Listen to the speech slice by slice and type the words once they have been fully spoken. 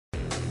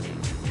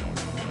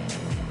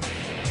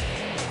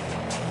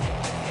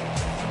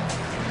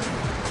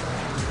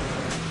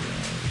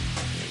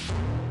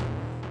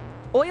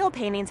Oil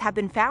paintings have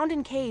been found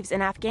in caves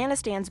in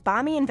Afghanistan's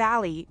Bamiyan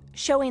Valley,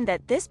 showing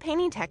that this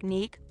painting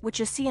technique,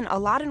 which is seen a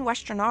lot in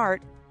Western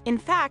art, in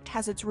fact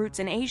has its roots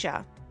in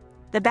Asia.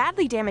 The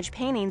badly damaged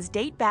paintings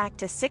date back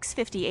to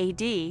 650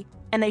 AD,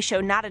 and they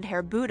show knotted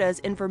hair Buddhas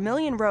in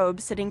vermilion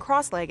robes sitting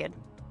cross-legged.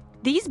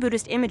 These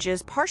Buddhist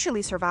images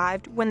partially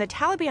survived when the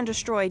Taliban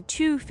destroyed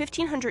two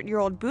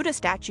 1,500-year-old Buddha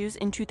statues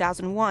in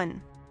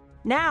 2001.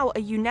 Now,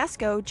 a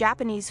UNESCO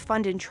Japanese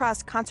Fund and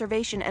Trust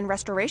Conservation and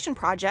Restoration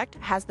project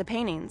has the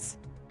paintings.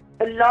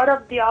 A lot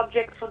of the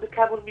objects from the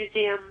Kabul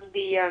Museum,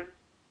 the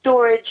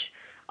storage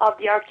of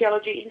the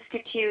Archaeology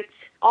Institutes,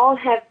 all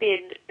have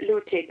been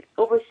looted.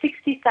 Over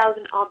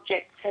 60,000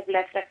 objects have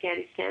left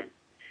Afghanistan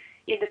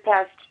in the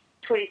past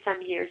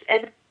 20-some years.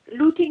 And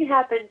looting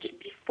happened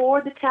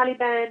before the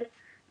Taliban,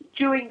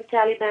 during the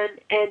Taliban,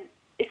 and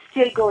it's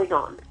still going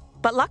on.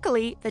 But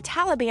luckily, the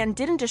Taliban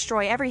didn't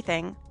destroy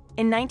everything.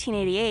 In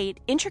 1988,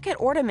 intricate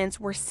ornaments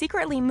were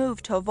secretly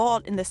moved to a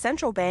vault in the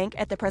central bank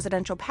at the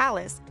presidential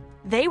palace.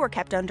 They were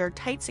kept under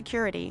tight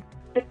security.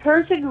 The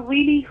person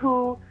really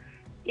who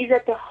is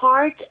at the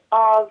heart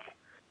of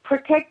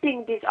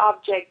protecting these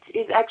objects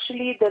is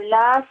actually the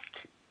last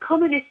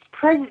communist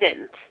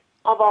president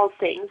of all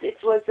things. It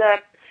was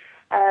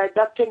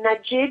Dr.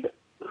 Najib,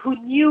 who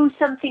knew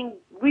something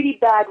really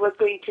bad was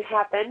going to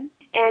happen,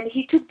 and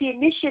he took the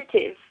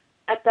initiative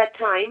at that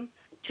time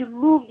to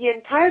move the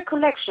entire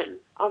collection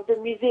of the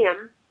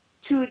museum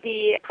to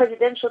the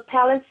presidential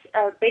palace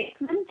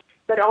basement,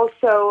 but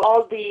also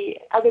all the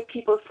other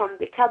people from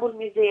the Kabul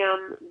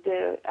Museum,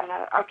 the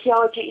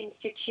Archaeology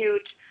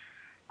Institute,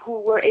 who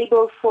were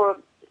able for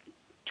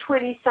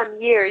 20-some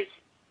years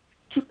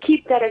to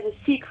keep that as a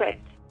secret.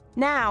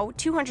 Now,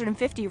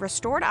 250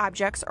 restored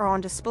objects are on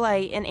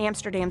display in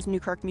Amsterdam's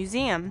Newkirk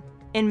Museum.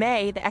 In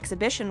May, the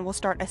exhibition will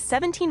start a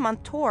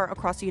 17-month tour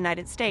across the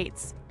United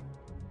States.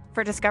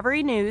 For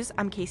Discovery News,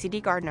 I'm Casey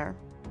D. Gardner.